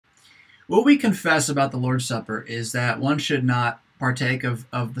What we confess about the Lord's Supper is that one should not partake of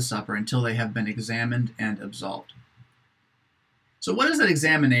the supper until they have been examined and absolved. So what is that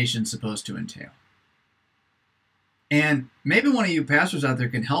examination supposed to entail? And maybe one of you pastors out there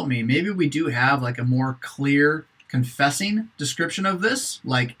can help me. Maybe we do have like a more clear confessing description of this,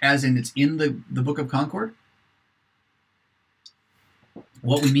 like as in it's in the Book of Concord.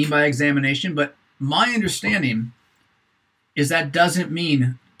 What we mean by examination, but my understanding is that doesn't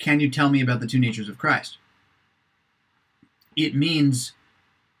mean, can you tell me about the two natures of Christ? It means,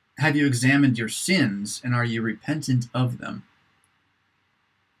 have you examined your sins and are you repentant of them?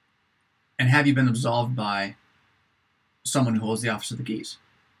 And have you been absolved by someone who holds the office of the keys?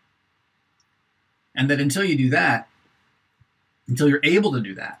 And that until you do that, until you're able to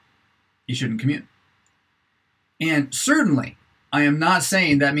do that, you shouldn't commune. And certainly, I am not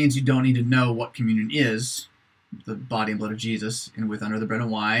saying that means you don't need to know what communion is, the body and blood of Jesus, and with under the bread and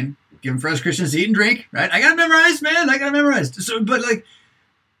wine, given for us Christians to eat and drink, right? I got it memorized, man. I got it memorized. So, but like,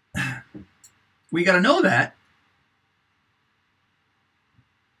 we got to know that.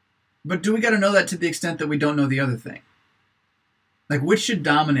 But do we got to know that to the extent that we don't know the other thing? Like, which should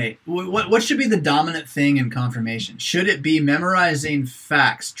dominate? What should be the dominant thing in confirmation? Should it be memorizing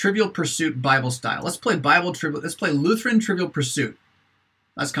facts, Trivial Pursuit Bible style? Let's play Let's play Lutheran Trivial Pursuit.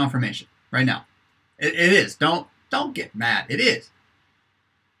 That's confirmation right now. It is. Don't get mad. It is.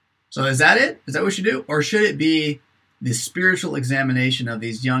 So is that it? Is that what we should do? Or should it be the spiritual examination of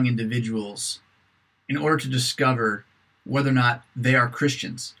these young individuals in order to discover whether or not they are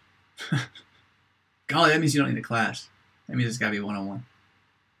Christians? Golly, that means you don't need a class. That means it's got to be one-on-one.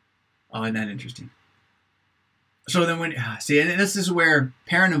 Oh, isn't that interesting? So then and this is where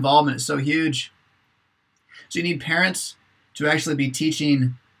parent involvement is so huge. So you need parents to actually be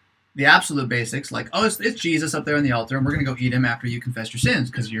teaching the absolute basics, like, oh, it's Jesus up there on the altar, and we're going to go eat him after you confess your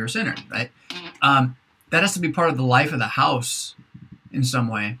sins because you're a sinner, right? That has to be part of the life of the house in some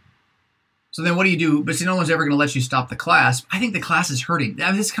way. So then what do you do? But see, no one's ever going to let you stop the class. I think the class is hurting.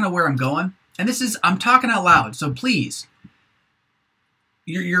 This is kind of where I'm going. And I'm talking out loud, so please,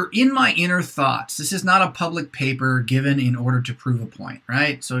 you're in my inner thoughts. This is not a public paper given in order to prove a point,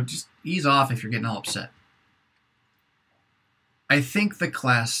 right? So just ease off if you're getting all upset. I think the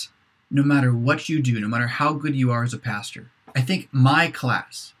class, no matter what you do, no matter how good you are as a pastor, I think my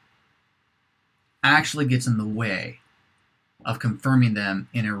class actually gets in the way of confirming them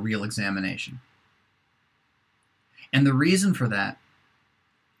in a real examination. And the reason for that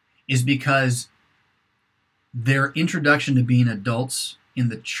is because their introduction to being adults in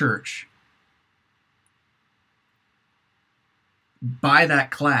the church by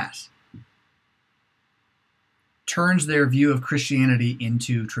that class turns their view of Christianity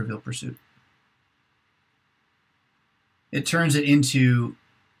into Trivial Pursuit. It turns it into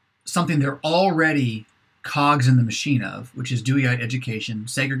something they're already cogs in the machine of, which is Deweyite education,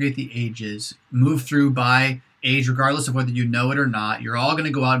 segregate the ages, move through by age regardless of whether you know it or not. You're all going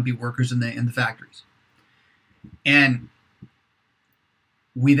to go out and be workers in the factories. And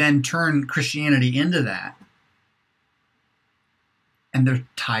we then turn Christianity into that. And they're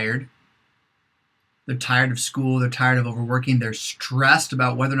tired. They're tired of school. They're tired of overworking. They're stressed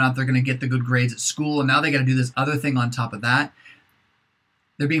about whether or not they're going to get the good grades at school. And now they got to do this other thing on top of that.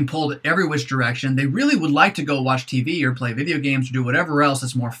 They're being pulled every which direction. They really would like to go watch TV or play video games or do whatever else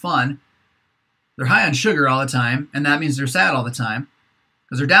that's more fun. They're high on sugar all the time, and that means they're sad all the time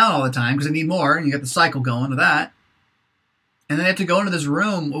because they're down all the time because they need more, and you got the cycle going of that. And then they have to go into this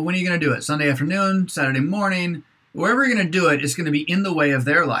room. Well, when are you going to do it? Sunday afternoon, Saturday morning, wherever you're going to do it, it's going to be in the way of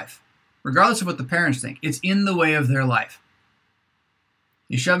their life. Regardless of what the parents think, it's in the way of their life.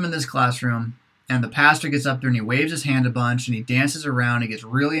 You shove them in this classroom, and the pastor gets up there and he waves his hand a bunch, and he dances around, he gets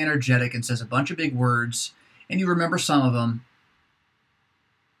really energetic and says a bunch of big words, and you remember some of them.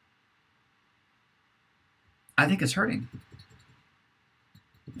 I think it's hurting.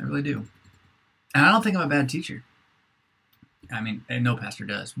 I really do. And I don't think I'm a bad teacher. I mean, no pastor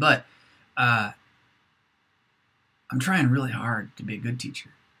does. But I'm trying really hard to be a good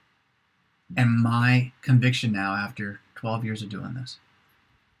teacher. And my conviction now, after 12 years of doing this,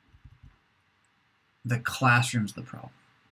 the classroom's the problem.